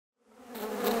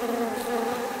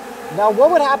Now,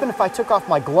 what would happen if I took off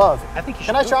my glove? I think you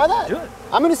should. Can I try that? Do it.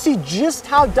 I'm gonna see just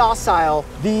how docile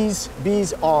these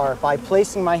bees are by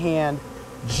placing my hand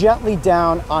gently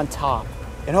down on top.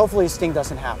 And hopefully a sting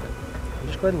doesn't happen.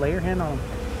 Just go ahead and lay your hand on them.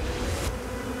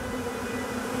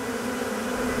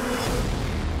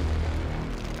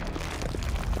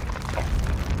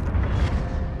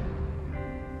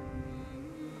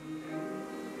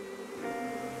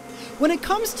 When it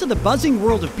comes to the buzzing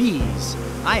world of bees,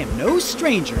 I am no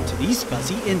stranger to these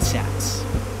fuzzy insects.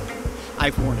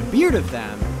 I've worn a beard of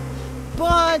them,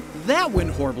 but that went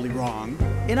horribly wrong,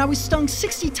 and I was stung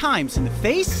 60 times in the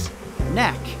face,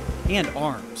 neck, and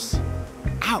arms.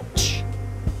 Ouch.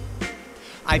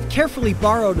 I've carefully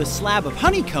borrowed a slab of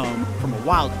honeycomb from a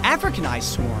wild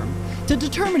Africanized swarm to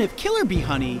determine if killer bee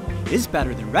honey is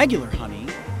better than regular honey.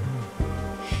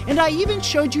 And I even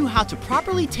showed you how to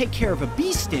properly take care of a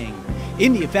bee sting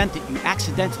in the event that you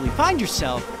accidentally find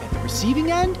yourself at the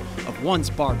receiving end of one's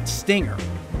barbed stinger.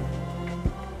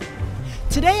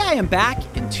 Today I am back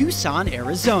in Tucson,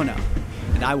 Arizona,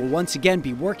 and I will once again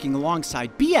be working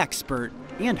alongside bee expert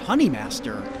and honey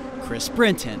master, Chris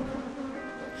Brinton.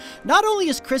 Not only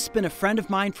has Chris been a friend of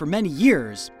mine for many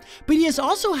years, but he has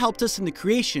also helped us in the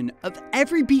creation of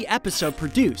every bee episode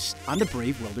produced on the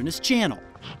Brave Wilderness channel.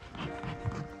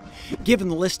 Given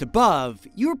the list above,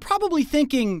 you are probably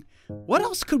thinking, what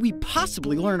else could we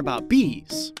possibly learn about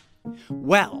bees?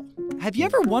 Well, have you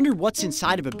ever wondered what's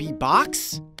inside of a bee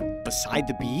box? Beside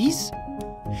the bees?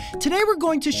 Today we're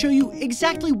going to show you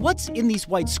exactly what's in these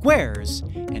white squares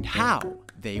and how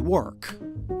they work.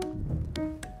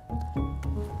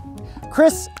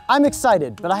 Chris, I'm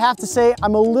excited, but I have to say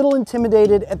I'm a little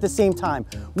intimidated at the same time.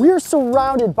 We are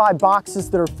surrounded by boxes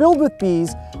that are filled with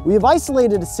bees. We have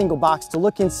isolated a single box to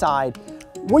look inside.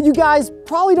 What you guys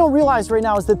probably don't realize right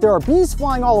now is that there are bees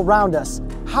flying all around us.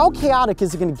 How chaotic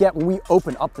is it gonna get when we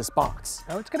open up this box?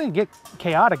 Oh, it's gonna get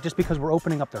chaotic just because we're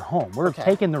opening up their home. We're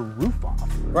taking the roof off.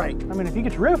 Right. I mean, if you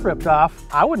get your roof ripped off,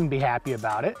 I wouldn't be happy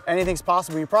about it. Anything's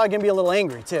possible. You're probably gonna be a little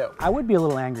angry too. I would be a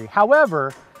little angry.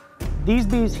 However, these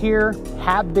bees here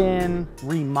have been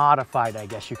remodified, I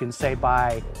guess you can say,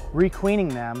 by requeening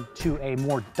them to a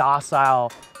more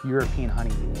docile European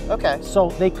honeybee. Okay. So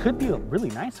they could be a really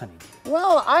nice honeybee.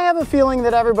 Well, I have a feeling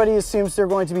that everybody assumes they're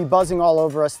going to be buzzing all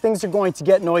over us. Things are going to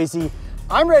get noisy.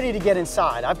 I'm ready to get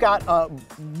inside. I've got a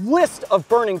list of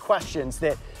burning questions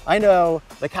that I know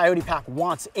the Coyote Pack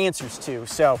wants answers to.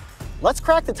 So let's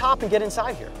crack the top and get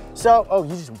inside here. So,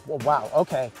 wow,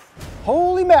 okay.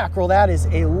 Holy mackerel, that is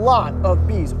a lot of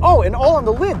bees. Oh, and all on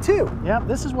the lid too. Yeah,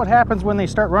 this is what happens when they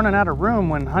start running out of room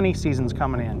when honey season's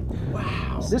coming in.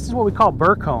 Wow. So this is what we call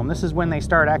burr comb. This is when they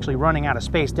start actually running out of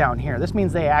space down here. This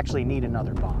means they actually need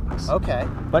another box. Okay.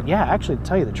 But yeah, actually, to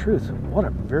tell you the truth, what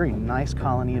a very nice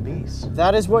colony of bees.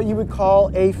 That is what you would call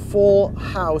a full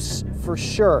house for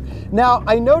sure. Now,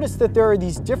 I noticed that there are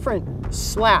these different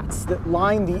slats that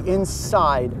line the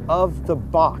inside of the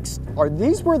box. Are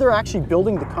these where they're actually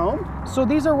building the comb? So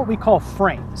these are what we call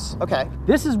frames. Okay.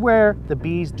 This is where the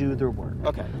bees do their work.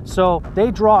 Okay. So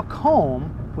they draw comb,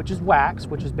 which is wax,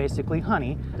 which is basically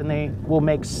honey, then they will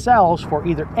make cells for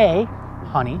either A,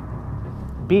 honey,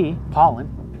 B,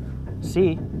 pollen,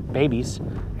 C, babies,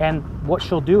 and what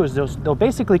she'll do is they'll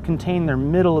basically contain their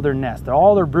middle of their nest.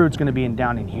 All their brood's gonna be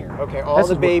down in here. Okay, all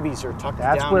the babies are tucked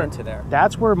down into there.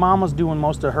 That's where Mama's doing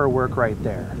most of her work right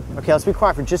there. Okay, let's be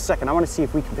quiet for just a second. I wanna see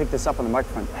if we can pick this up on the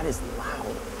microphone. That is loud.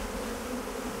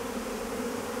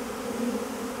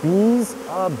 Bees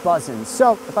are buzzing.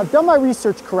 So, if I've done my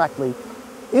research correctly,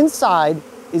 inside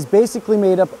is basically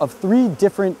made up of 3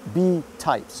 different bee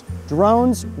types: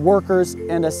 drones, workers,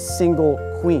 and a single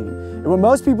queen. And what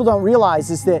most people don't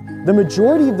realize is that the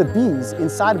majority of the bees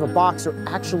inside of a box are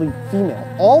actually female.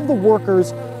 All of the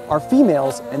workers are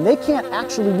females and they can't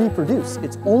actually reproduce.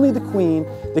 It's only the queen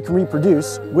that can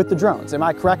reproduce with the drones. Am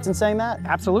I correct in saying that?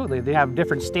 Absolutely. They have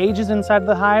different stages inside of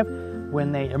the hive.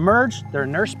 When they emerge, they're a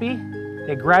nurse bee.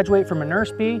 They graduate from a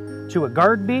nurse bee to a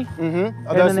guard bee. Mm-hmm.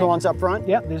 Are those the ones up front?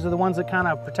 Yep, these are the ones that kind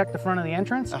of protect the front of the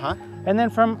entrance. And then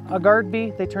from a guard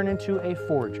bee, they turn into a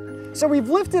forager. So we've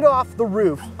lifted off the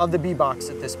roof of the bee box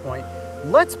at this point.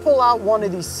 Let's pull out one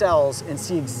of these cells and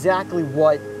see exactly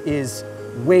what is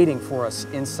waiting for us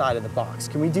inside of the box.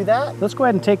 Can we do that? Let's go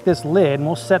ahead and take this lid and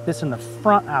we'll set this in the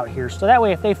front out here. So that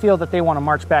way, if they feel that they want to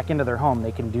march back into their home,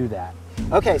 they can do that.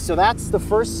 Okay, so that's the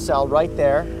first cell right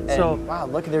there. And so, wow,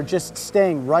 look, they're just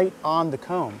staying right on the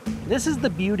comb. This is the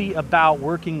beauty about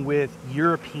working with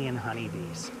European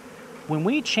honeybees. When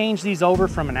we change these over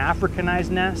from an Africanized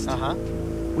nest,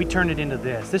 we turn it into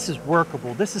this. This is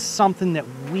workable. This is something that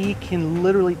we can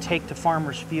literally take to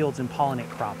farmers' fields and pollinate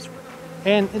crops with.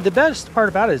 And the best part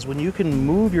about it is when you can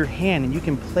move your hand and you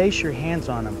can place your hands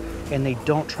on them and they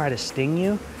don't try to sting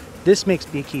you, this makes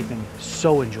beekeeping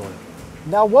so enjoyable.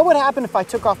 Now, what would happen if I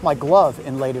took off my glove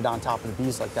and laid it on top of the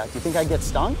bees like that? Do you think I'd get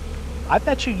stung? I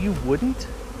bet you wouldn't,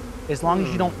 as long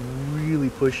as you don't really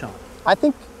push on it. I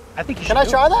think you should. Can I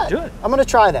try that? Do it. I'm gonna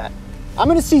try that. I'm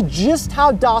gonna see just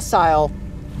how docile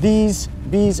these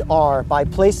bees are by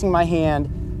placing my hand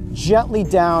gently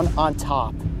down on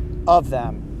top of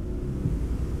them.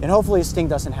 And hopefully a sting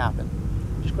doesn't happen.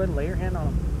 Just go ahead and lay your hand on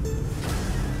them.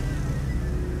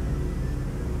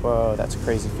 Whoa, that's a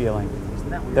crazy feeling. Isn't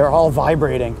that weird? They're all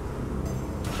vibrating.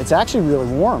 It's actually really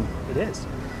warm. It is.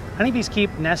 Honeybees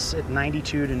keep nests at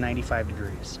 92 to 95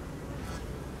 degrees.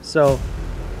 So,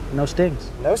 no stings.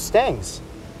 No stings.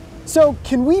 So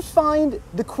can we find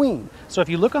the queen? So if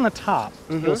you look on the top,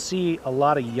 you'll see a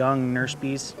lot of young nurse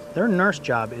bees. Their nurse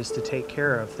job is to take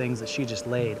care of things that she just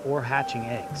laid or hatching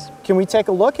eggs. Can we take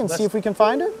a look and see if we can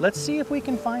find her? Let's see if we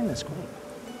can find this queen.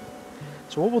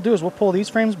 So what we'll do is we'll pull these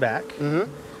frames back,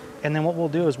 and then what we'll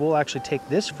do is we'll actually take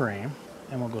this frame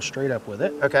and we'll go straight up with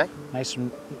it. Okay. Nice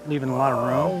and leaving a lot of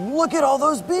room. Oh, look at all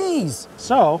those bees.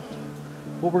 So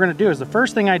what we're gonna do is the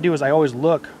first thing I do is I always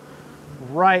look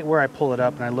right where I pull it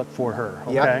up and I look for her,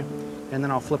 okay? Yep. And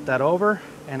then I'll flip that over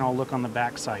and I'll look on the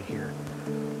back side here.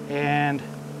 And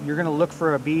you're gonna look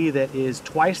for a bee that is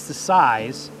twice the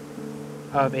size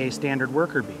of a standard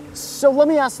worker bee. So let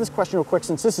me ask this question real quick,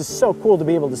 since this is so cool to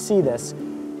be able to see this.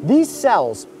 These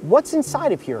cells, what's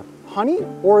inside of here? Honey,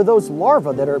 or are those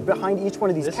larvae that are behind each one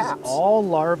of these caps? This is all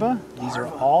larvae. These are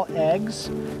all eggs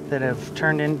that have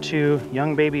turned into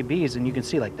young baby bees, and you can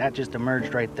see like that just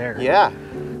emerged right there. Yeah.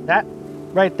 That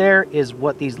right there is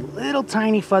what these little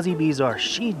tiny fuzzy bees are.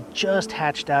 She just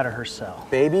hatched out of her cell.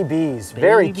 Baby bees,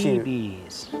 very Baby cute.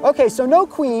 bees. Okay, so no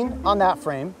queen on that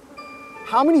frame.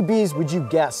 How many bees would you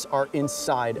guess are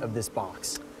inside of this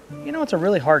box? You know, it's a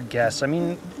really hard guess. I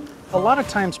mean, a lot of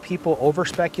times people over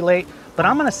speculate, but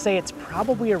I'm gonna say it's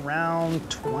probably around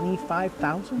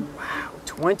 25,000. Wow,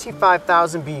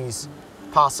 25,000 bees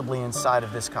possibly inside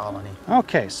of this colony.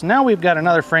 Okay, so now we've got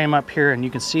another frame up here, and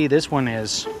you can see this one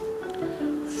is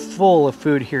full of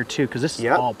food here too, because this is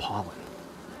all pollen.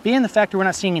 Being the fact that we're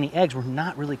not seeing any eggs, we're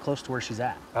not really close to where she's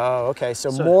at. Oh, okay,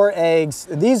 so more eggs.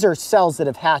 These are cells that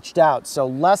have hatched out, so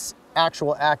less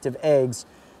actual active eggs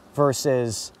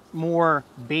versus more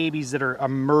babies that are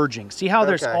emerging. See how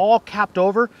there's all capped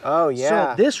over? Oh,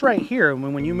 yeah. So this right here,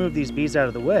 when you move these bees out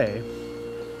of the way,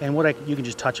 and you can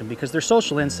just touch them because they're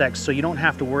social insects, so you don't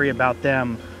have to worry about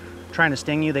them trying to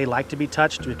sting you. They like to be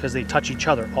touched because they touch each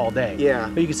other all day. Yeah.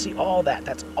 But you can see all that.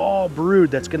 That's all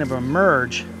brood that's going to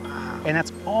emerge. And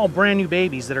that's all brand new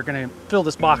babies that are going to fill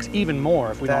this box even more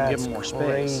if we don't give them more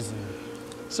space. Crazy.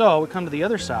 So we come to the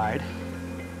other side,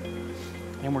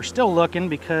 and we're still looking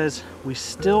because we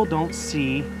still don't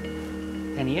see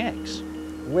any eggs.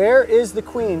 Where is the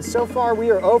queen? So far we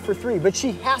are 0 for 3, but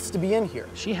she has to be in here.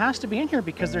 She has to be in here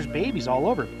because there's babies all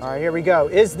over. All right, here we go.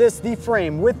 Is this the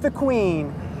frame with the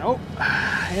queen? Nope.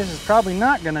 This is probably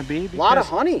not going to be. A lot of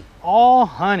honey. All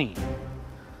honey.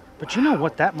 But you know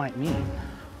what that might mean?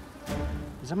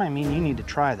 That might mean you need to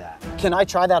try that. Can I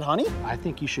try that honey? I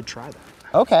think you should try that.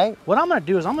 Okay. What I'm gonna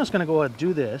do is I'm just gonna go ahead and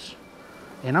do this,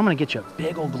 and I'm gonna get you a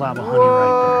big old glob of honey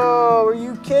Whoa, right are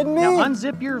you kidding me? there. Now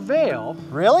unzip your veil.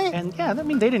 Really? And yeah, that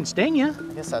means they didn't sting you.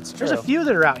 I guess that's true. There's a few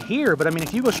that are out here, but I mean,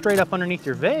 if you go straight up underneath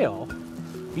your veil,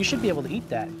 you should be able to eat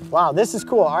that. Wow, this is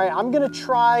cool. All right, I'm gonna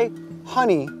try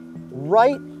honey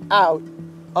right out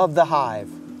of the hive.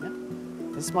 Yep.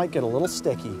 This might get a little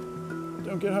sticky.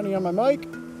 Don't get honey on my mic.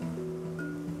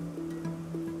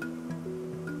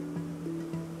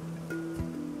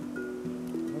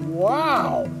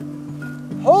 Wow,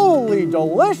 holy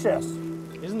delicious.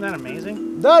 Isn't that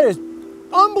amazing? That is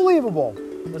unbelievable.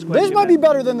 Let's go ahead This might be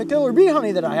better than the killer bee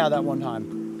honey that I had that one time.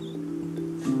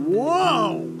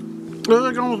 Whoa! It's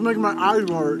like almost making my eyes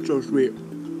water. It's so sweet.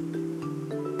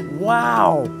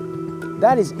 Wow,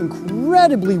 that is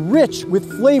incredibly rich with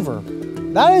flavor.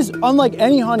 That is unlike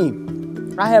any honey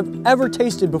I have ever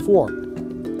tasted before.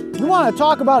 You want to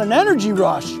talk about an energy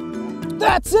rush?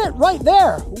 That's it right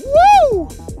there. Woo!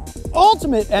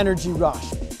 Ultimate energy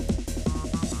rush.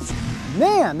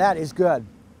 Man, that is good.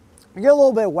 You get a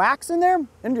little bit of wax in there,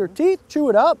 into your teeth, chew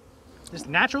it up. As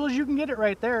natural as you can get it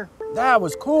right there. That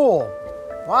was cool.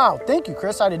 Wow, thank you,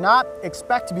 Chris. I did not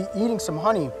expect to be eating some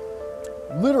honey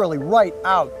literally right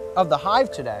out of the hive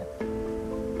today.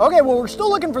 Okay, well, we're still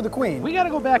looking for the queen. We gotta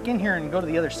go back in here and go to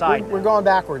the other side. We're going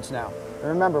backwards now. And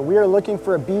remember, we are looking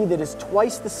for a bee that is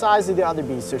twice the size of the other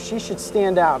bees, so she should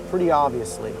stand out pretty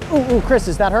obviously. Ooh, Chris,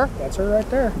 is that her? That's her right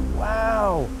there.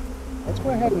 Wow. Let's go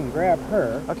ahead and grab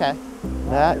her. Okay,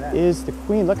 that is the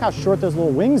queen. Look how short those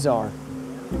little wings are.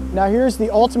 Now here's the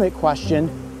ultimate question.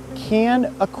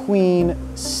 Can a queen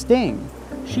sting?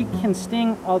 She can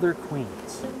sting other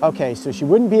queens. Okay, so she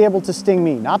wouldn't be able to sting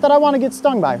me. Not that I want to get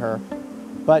stung by her,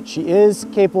 but she is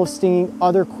capable of stinging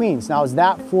other queens. Now, is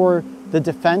that for the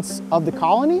defense of the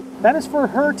colony? That is for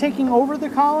her taking over the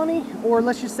colony, or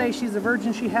let's just say she's a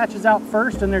virgin, she hatches out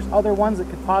first and there's other ones that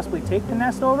could possibly take the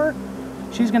nest over.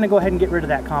 She's gonna go ahead and get rid of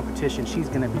that competition. She's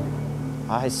gonna be.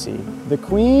 I see. The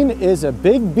queen is a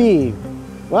big bee.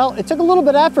 Well, it took a little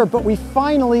bit of effort, but we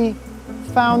finally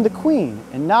found the queen.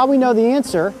 And now we know the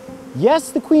answer.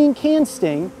 Yes, the queen can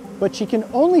sting, but she can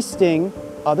only sting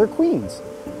other queens.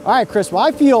 All right, Chris, well,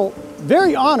 I feel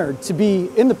very honored to be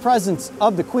in the presence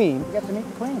of the queen. You got to meet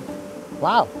the queen.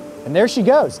 Wow, and there she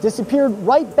goes, disappeared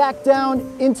right back down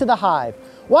into the hive.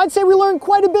 Well, I'd say we learned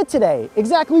quite a bit today.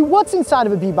 Exactly what's inside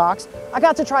of a bee box. I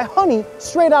got to try honey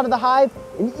straight out of the hive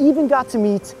and even got to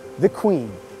meet the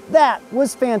queen. That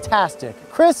was fantastic.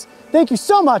 Chris, thank you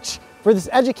so much for this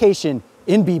education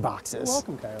in bee boxes.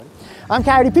 You're welcome, Coyote. I'm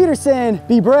Coyote Peterson.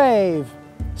 Be brave,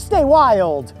 stay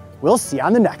wild. We'll see you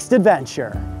on the next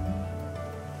adventure.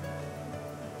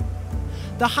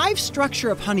 The hive structure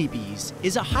of honeybees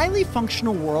is a highly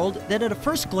functional world that at a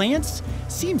first glance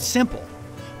seems simple.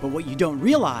 But what you don't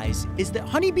realize is that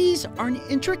honeybees are an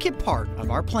intricate part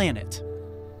of our planet.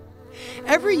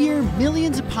 Every year,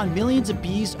 millions upon millions of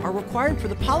bees are required for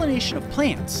the pollination of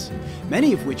plants,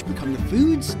 many of which become the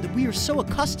foods that we are so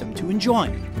accustomed to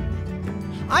enjoying.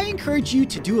 I encourage you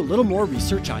to do a little more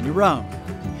research on your own.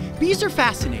 Bees are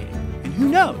fascinating, and who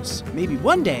knows, maybe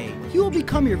one day you will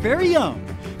become your very own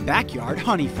backyard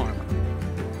honey farmer.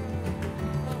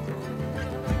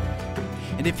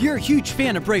 And if you're a huge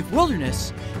fan of Brave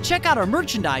Wilderness, check out our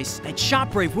merchandise at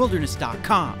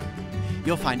shopbravewilderness.com.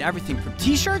 You'll find everything from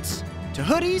t-shirts, to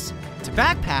hoodies, to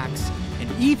backpacks,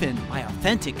 and even my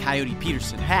authentic Coyote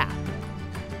Peterson hat.